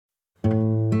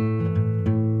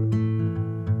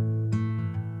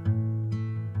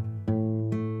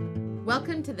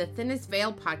Welcome to the Thinnest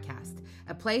Veil podcast,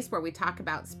 a place where we talk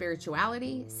about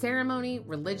spirituality, ceremony,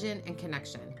 religion, and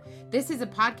connection. This is a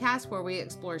podcast where we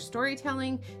explore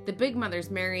storytelling, the big mothers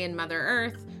Mary and Mother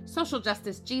Earth, social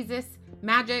justice Jesus,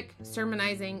 magic,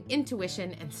 sermonizing,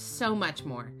 intuition, and so much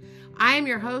more. I am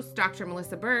your host, Dr.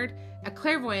 Melissa Bird, a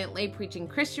clairvoyant lay-preaching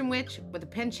Christian witch with a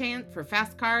penchant for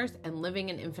fast cars and living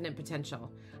in infinite potential.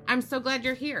 I'm so glad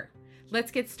you're here.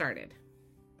 Let's get started.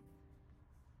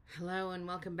 Hello and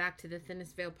welcome back to the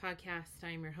Thinnest Veil podcast.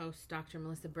 I am your host, Dr.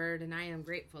 Melissa Bird, and I am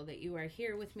grateful that you are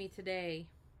here with me today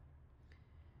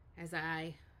as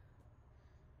I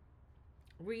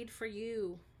read for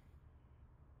you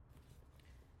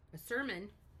a sermon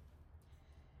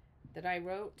that I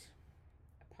wrote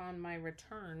upon my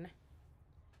return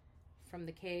from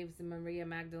the caves of Maria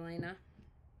Magdalena,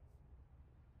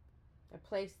 a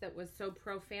place that was so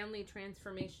profoundly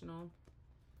transformational.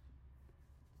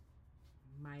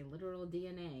 My literal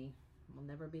DNA will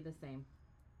never be the same.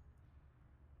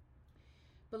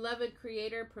 Beloved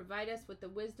Creator, provide us with the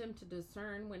wisdom to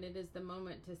discern when it is the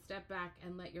moment to step back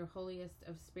and let your holiest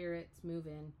of spirits move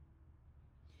in.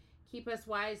 Keep us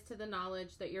wise to the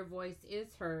knowledge that your voice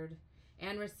is heard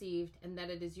and received, and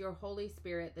that it is your Holy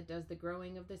Spirit that does the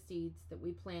growing of the seeds that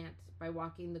we plant by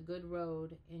walking the good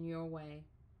road in your way.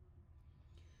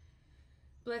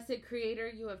 Blessed Creator,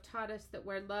 you have taught us that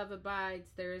where love abides,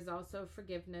 there is also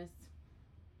forgiveness.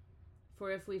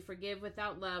 For if we forgive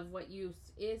without love, what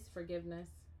use is forgiveness?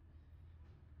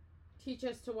 Teach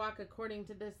us to walk according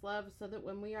to this love, so that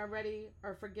when we are ready,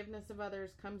 our forgiveness of others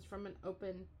comes from an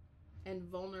open and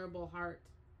vulnerable heart.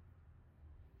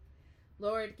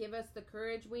 Lord, give us the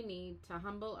courage we need to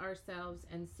humble ourselves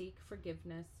and seek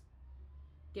forgiveness.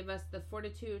 Give us the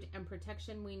fortitude and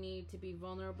protection we need to be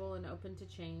vulnerable and open to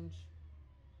change.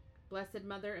 Blessed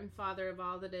Mother and Father of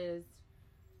all that is,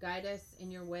 guide us in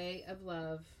your way of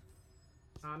love.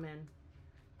 Amen.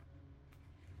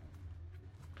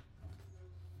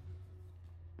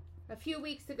 A few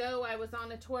weeks ago, I was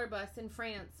on a tour bus in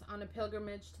France on a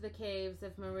pilgrimage to the caves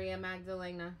of Maria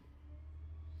Magdalena.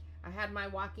 I had my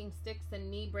walking sticks and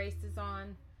knee braces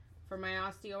on, for my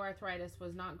osteoarthritis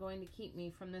was not going to keep me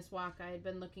from this walk I had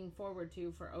been looking forward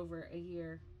to for over a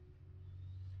year.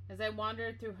 As I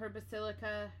wandered through her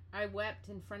basilica, I wept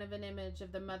in front of an image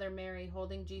of the Mother Mary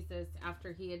holding Jesus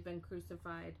after he had been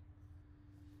crucified.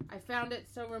 I found it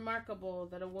so remarkable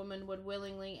that a woman would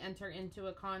willingly enter into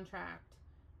a contract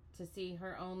to see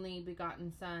her only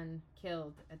begotten son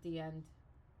killed at the end.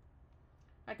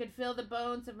 I could feel the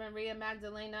bones of Maria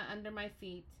Magdalena under my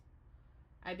feet.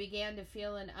 I began to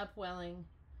feel an upwelling,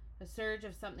 a surge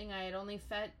of something I had only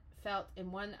felt in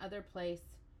one other place,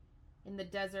 in the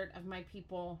desert of my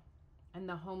people and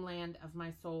the homeland of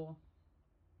my soul.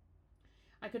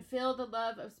 I could feel the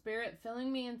love of Spirit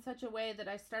filling me in such a way that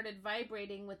I started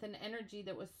vibrating with an energy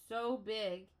that was so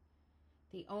big,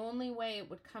 the only way it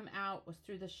would come out was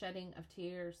through the shedding of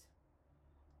tears.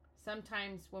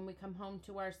 Sometimes when we come home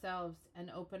to ourselves and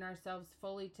open ourselves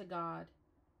fully to God,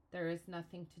 there is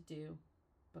nothing to do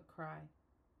but cry.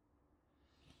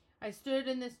 I stood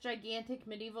in this gigantic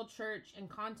medieval church and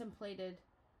contemplated,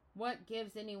 what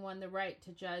gives anyone the right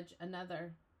to judge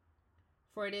another?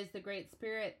 For it is the Great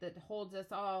Spirit that holds us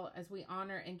all as we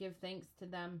honor and give thanks to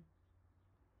them.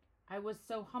 I was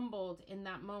so humbled in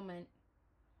that moment,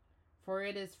 for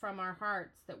it is from our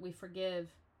hearts that we forgive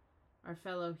our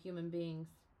fellow human beings.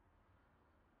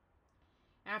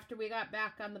 After we got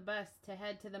back on the bus to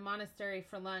head to the monastery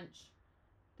for lunch,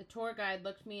 the tour guide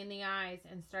looked me in the eyes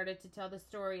and started to tell the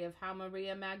story of how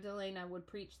Maria Magdalena would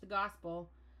preach the gospel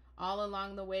all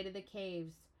along the way to the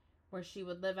caves, where she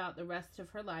would live out the rest of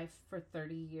her life for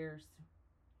 30 years.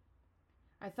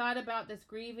 I thought about this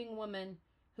grieving woman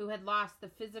who had lost the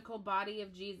physical body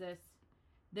of Jesus,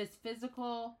 this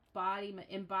physical body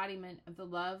embodiment of the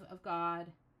love of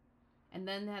God, and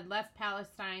then had left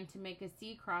Palestine to make a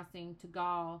sea crossing to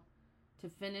Gaul to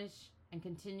finish and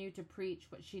continue to preach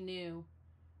what she knew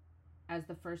as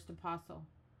the first apostle,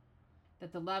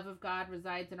 that the love of God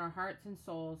resides in our hearts and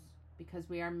souls, because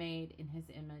we are made in his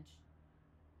image.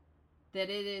 That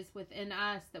it is within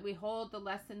us that we hold the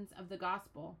lessons of the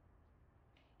gospel.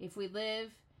 If we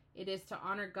live, it is to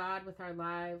honor God with our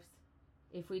lives.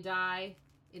 If we die,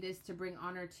 it is to bring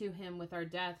honor to him with our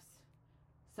deaths.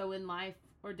 So in life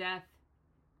or death,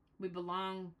 we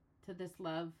belong to this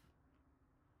love.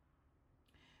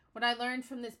 What I learned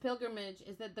from this pilgrimage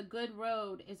is that the good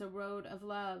road is a road of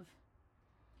love.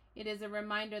 It is a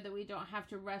reminder that we don't have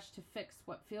to rush to fix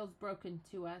what feels broken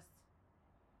to us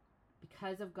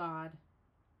because of God.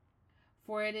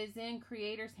 For it is in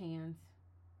Creator's hands.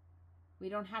 We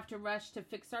don't have to rush to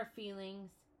fix our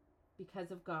feelings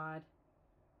because of God.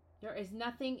 There is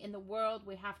nothing in the world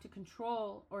we have to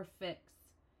control or fix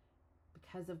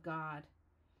because of God.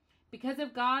 Because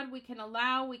of God, we can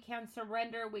allow, we can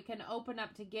surrender, we can open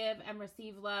up to give and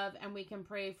receive love, and we can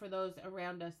pray for those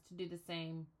around us to do the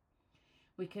same.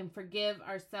 We can forgive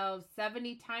ourselves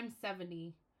 70 times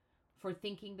 70 for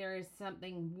thinking there is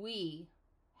something we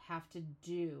have to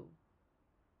do.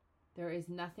 There is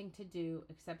nothing to do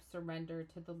except surrender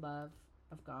to the love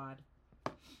of God.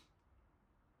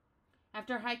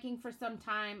 After hiking for some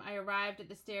time, I arrived at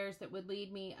the stairs that would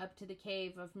lead me up to the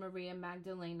cave of Maria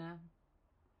Magdalena.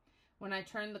 When I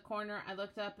turned the corner, I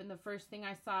looked up, and the first thing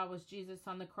I saw was Jesus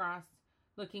on the cross,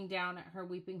 looking down at her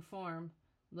weeping form,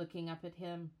 looking up at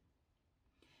him.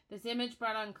 This image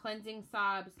brought on cleansing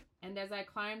sobs, and as I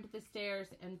climbed the stairs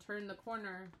and turned the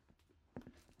corner,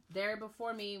 there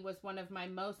before me was one of my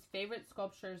most favorite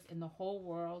sculptures in the whole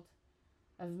world,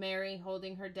 of Mary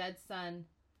holding her dead son,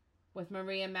 with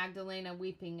Maria Magdalena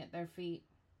weeping at their feet.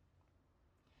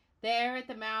 There at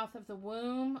the mouth of the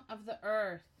womb of the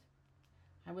earth,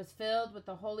 I was filled with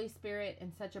the Holy Spirit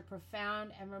in such a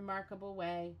profound and remarkable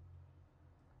way.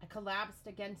 I collapsed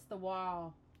against the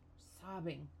wall,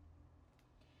 sobbing.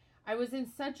 I was in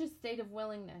such a state of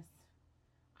willingness.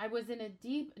 I was in a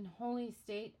deep and holy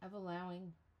state of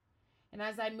allowing. And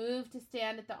as I moved to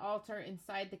stand at the altar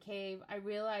inside the cave, I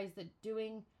realized that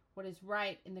doing what is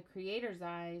right in the Creator's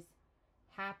eyes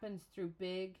happens through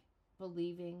big,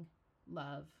 believing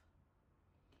love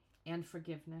and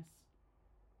forgiveness.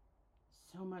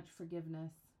 So much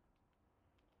forgiveness.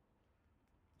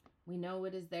 We know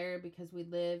it is there because we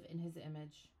live in His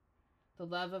image. The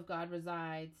love of God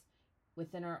resides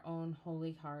within our own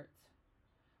holy hearts.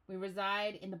 We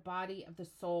reside in the body of the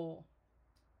soul.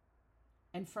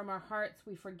 And from our hearts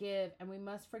we forgive, and we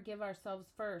must forgive ourselves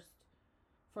first.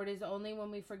 For it is only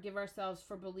when we forgive ourselves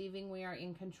for believing we are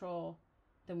in control,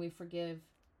 then we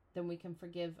can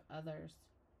forgive others.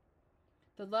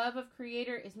 The love of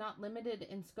Creator is not limited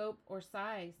in scope or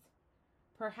size.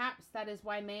 Perhaps that is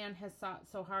why man has sought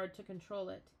so hard to control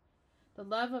it. The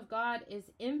love of God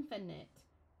is infinite,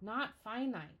 not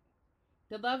finite.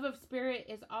 The love of Spirit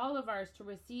is all of ours to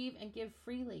receive and give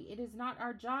freely. It is not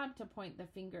our job to point the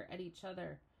finger at each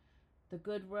other. The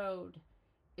good road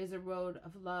is a road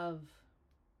of love.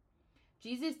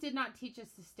 Jesus did not teach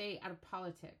us to stay out of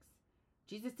politics.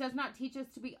 Jesus does not teach us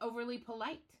to be overly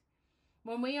polite.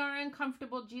 When we are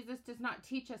uncomfortable, Jesus does not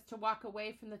teach us to walk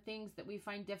away from the things that we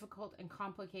find difficult and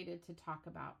complicated to talk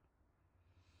about.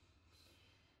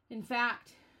 In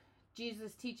fact,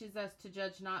 Jesus teaches us to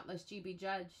judge not, lest ye be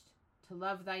judged, to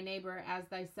love thy neighbor as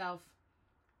thyself,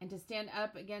 and to stand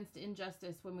up against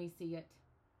injustice when we see it.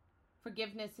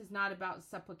 Forgiveness is not about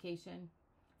supplication.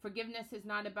 Forgiveness is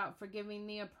not about forgiving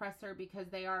the oppressor because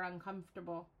they are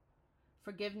uncomfortable.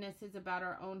 Forgiveness is about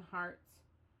our own hearts.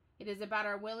 It is about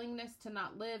our willingness to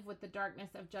not live with the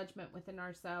darkness of judgment within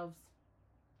ourselves.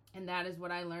 And that is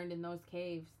what I learned in those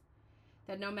caves.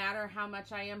 That no matter how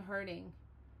much I am hurting,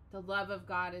 the love of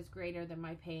God is greater than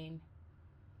my pain.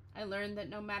 I learned that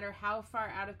no matter how far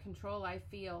out of control I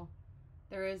feel,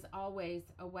 there is always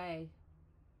a way.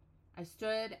 I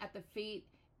stood at the feet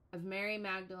of Mary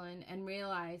Magdalene and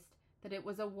realized that it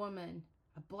was a woman,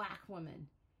 a black woman,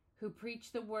 who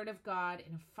preached the word of God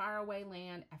in a faraway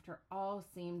land after all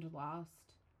seemed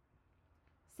lost.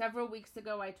 Several weeks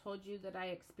ago, I told you that I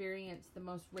experienced the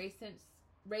most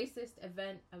racist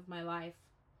event of my life,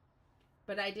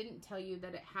 but I didn't tell you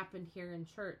that it happened here in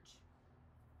church.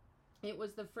 It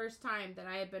was the first time that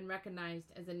I had been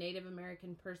recognized as a Native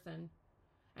American person,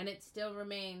 and it still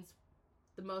remains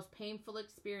the most painful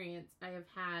experience I have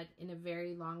had in a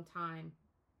very long time.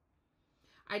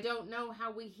 I don't know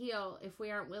how we heal if we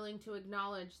aren't willing to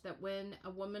acknowledge that when a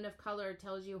woman of color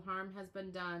tells you harm has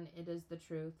been done, it is the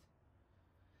truth.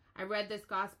 I read this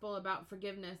gospel about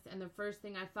forgiveness, and the first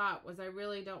thing I thought was, I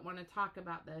really don't want to talk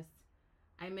about this.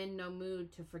 I'm in no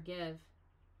mood to forgive.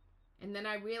 And then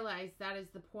I realized that is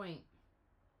the point.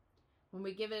 When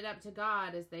we give it up to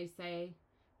God, as they say,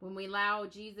 when we allow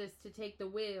Jesus to take the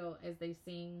wheel, as they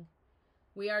sing,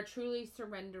 we are truly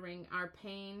surrendering our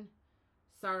pain,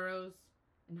 sorrows,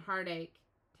 and heartache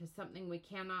to something we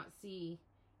cannot see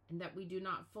and that we do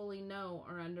not fully know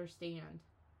or understand.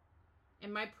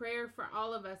 And my prayer for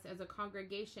all of us as a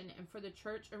congregation and for the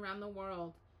church around the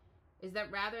world is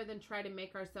that rather than try to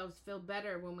make ourselves feel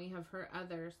better when we have hurt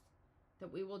others,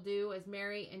 that we will do as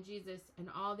Mary and Jesus and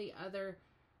all the other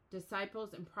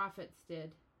disciples and prophets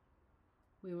did.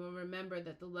 We will remember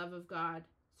that the love of God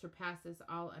surpasses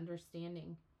all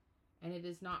understanding, and it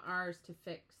is not ours to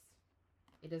fix.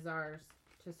 It is ours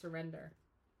to surrender.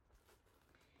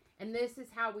 And this is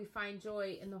how we find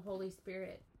joy in the Holy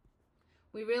Spirit.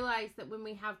 We realize that when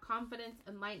we have confidence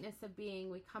and lightness of being,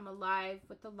 we come alive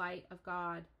with the light of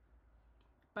God.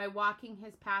 By walking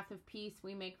his path of peace,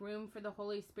 we make room for the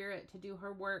Holy Spirit to do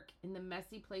her work in the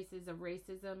messy places of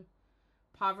racism,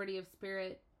 poverty of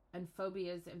spirit, and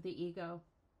phobias of the ego.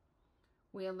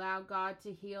 We allow God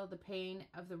to heal the pain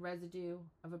of the residue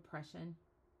of oppression.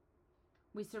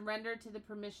 We surrender to the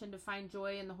permission to find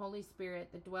joy in the Holy Spirit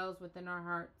that dwells within our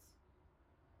hearts.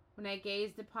 When I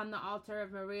gazed upon the altar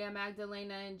of Maria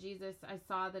Magdalena and Jesus, I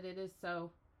saw that it is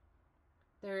so.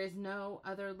 There is no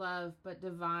other love but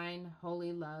divine,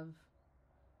 holy love.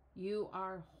 You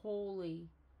are holy,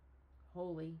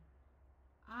 holy.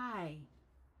 I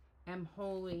am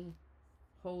holy,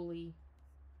 holy.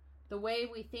 The way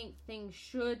we think things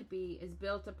should be is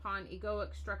built upon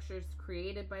egoic structures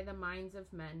created by the minds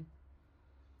of men.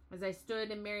 As I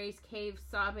stood in Mary's cave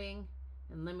sobbing,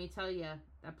 and let me tell you,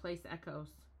 that place echoes.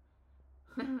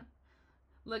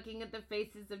 Looking at the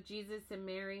faces of Jesus and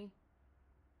Mary,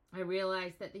 I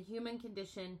realized that the human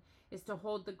condition is to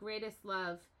hold the greatest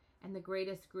love and the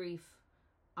greatest grief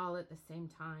all at the same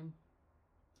time.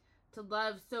 To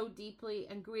love so deeply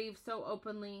and grieve so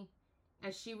openly,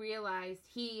 as she realized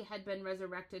he had been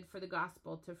resurrected for the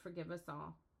gospel to forgive us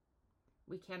all.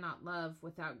 We cannot love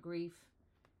without grief,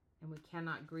 and we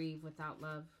cannot grieve without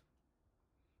love.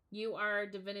 You are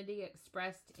divinity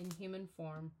expressed in human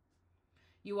form.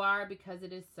 You are because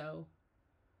it is so.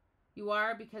 You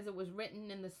are because it was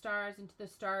written in the stars, and to the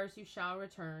stars you shall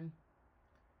return.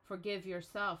 Forgive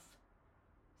yourself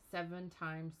 7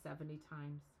 times, 70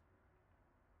 times.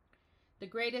 The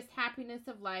greatest happiness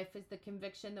of life is the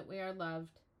conviction that we are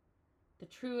loved. The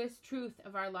truest truth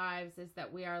of our lives is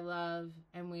that we are loved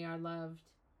and we are loved.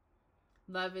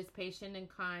 Love is patient and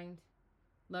kind.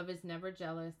 Love is never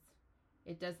jealous.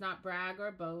 It does not brag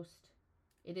or boast.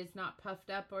 It is not puffed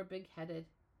up or big-headed.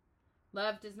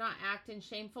 Love does not act in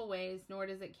shameful ways, nor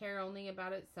does it care only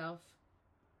about itself.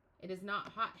 It is not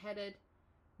hot-headed,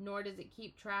 nor does it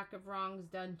keep track of wrongs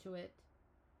done to it.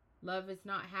 Love is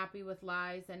not happy with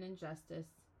lies and injustice.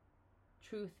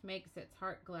 Truth makes its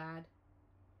heart glad.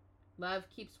 Love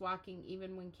keeps walking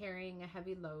even when carrying a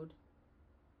heavy load.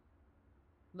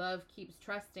 Love keeps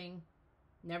trusting,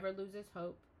 never loses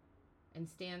hope, and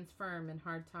stands firm in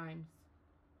hard times.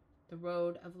 The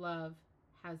road of love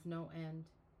has no end.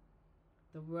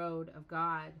 The road of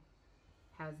God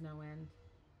has no end.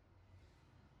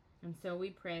 And so we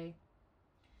pray.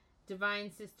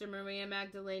 Divine Sister Maria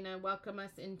Magdalena, welcome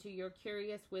us into your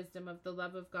curious wisdom of the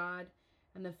love of God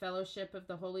and the fellowship of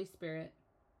the Holy Spirit.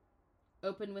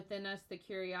 Open within us the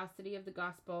curiosity of the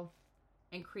gospel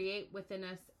and create within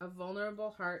us a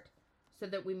vulnerable heart so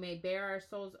that we may bear our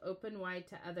souls open wide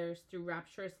to others through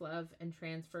rapturous love and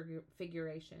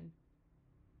transfiguration.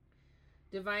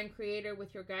 Divine Creator,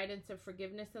 with your guidance of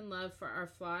forgiveness and love for our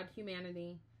flawed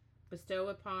humanity, bestow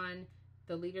upon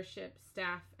the leadership,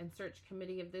 staff, and search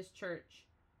committee of this church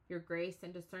your grace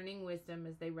and discerning wisdom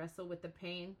as they wrestle with the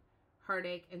pain,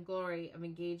 heartache, and glory of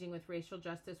engaging with racial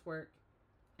justice work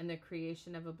and the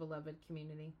creation of a beloved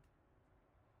community.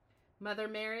 Mother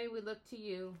Mary, we look to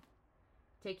you.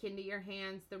 Take into your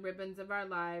hands the ribbons of our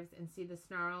lives and see the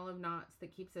snarl of knots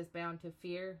that keeps us bound to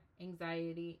fear,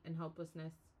 anxiety, and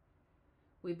hopelessness.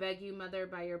 We beg you, Mother,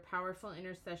 by your powerful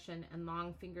intercession and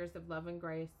long fingers of love and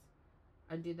grace,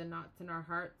 undo the knots in our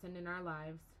hearts and in our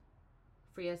lives.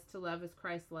 Free us to love as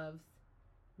Christ loves.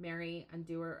 Mary,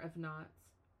 undoer of knots,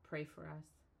 pray for us.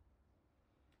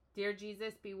 Dear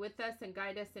Jesus, be with us and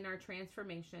guide us in our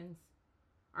transformations.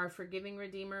 Our forgiving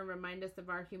Redeemer, remind us of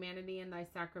our humanity and thy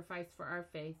sacrifice for our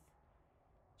faith.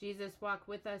 Jesus, walk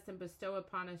with us and bestow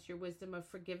upon us your wisdom of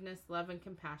forgiveness, love, and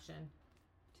compassion,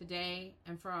 today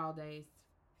and for all days.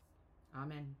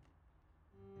 Amen.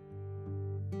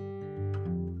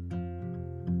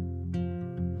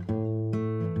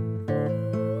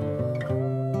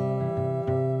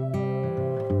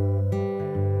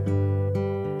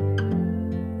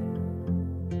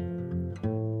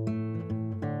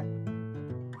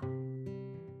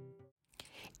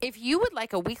 If you would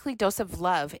like a weekly dose of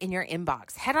love in your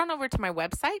inbox, head on over to my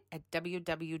website at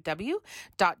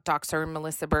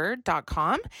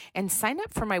www.drmelissabird.com and sign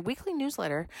up for my weekly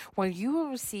newsletter where you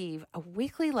will receive a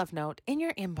weekly love note in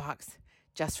your inbox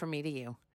just from me to you.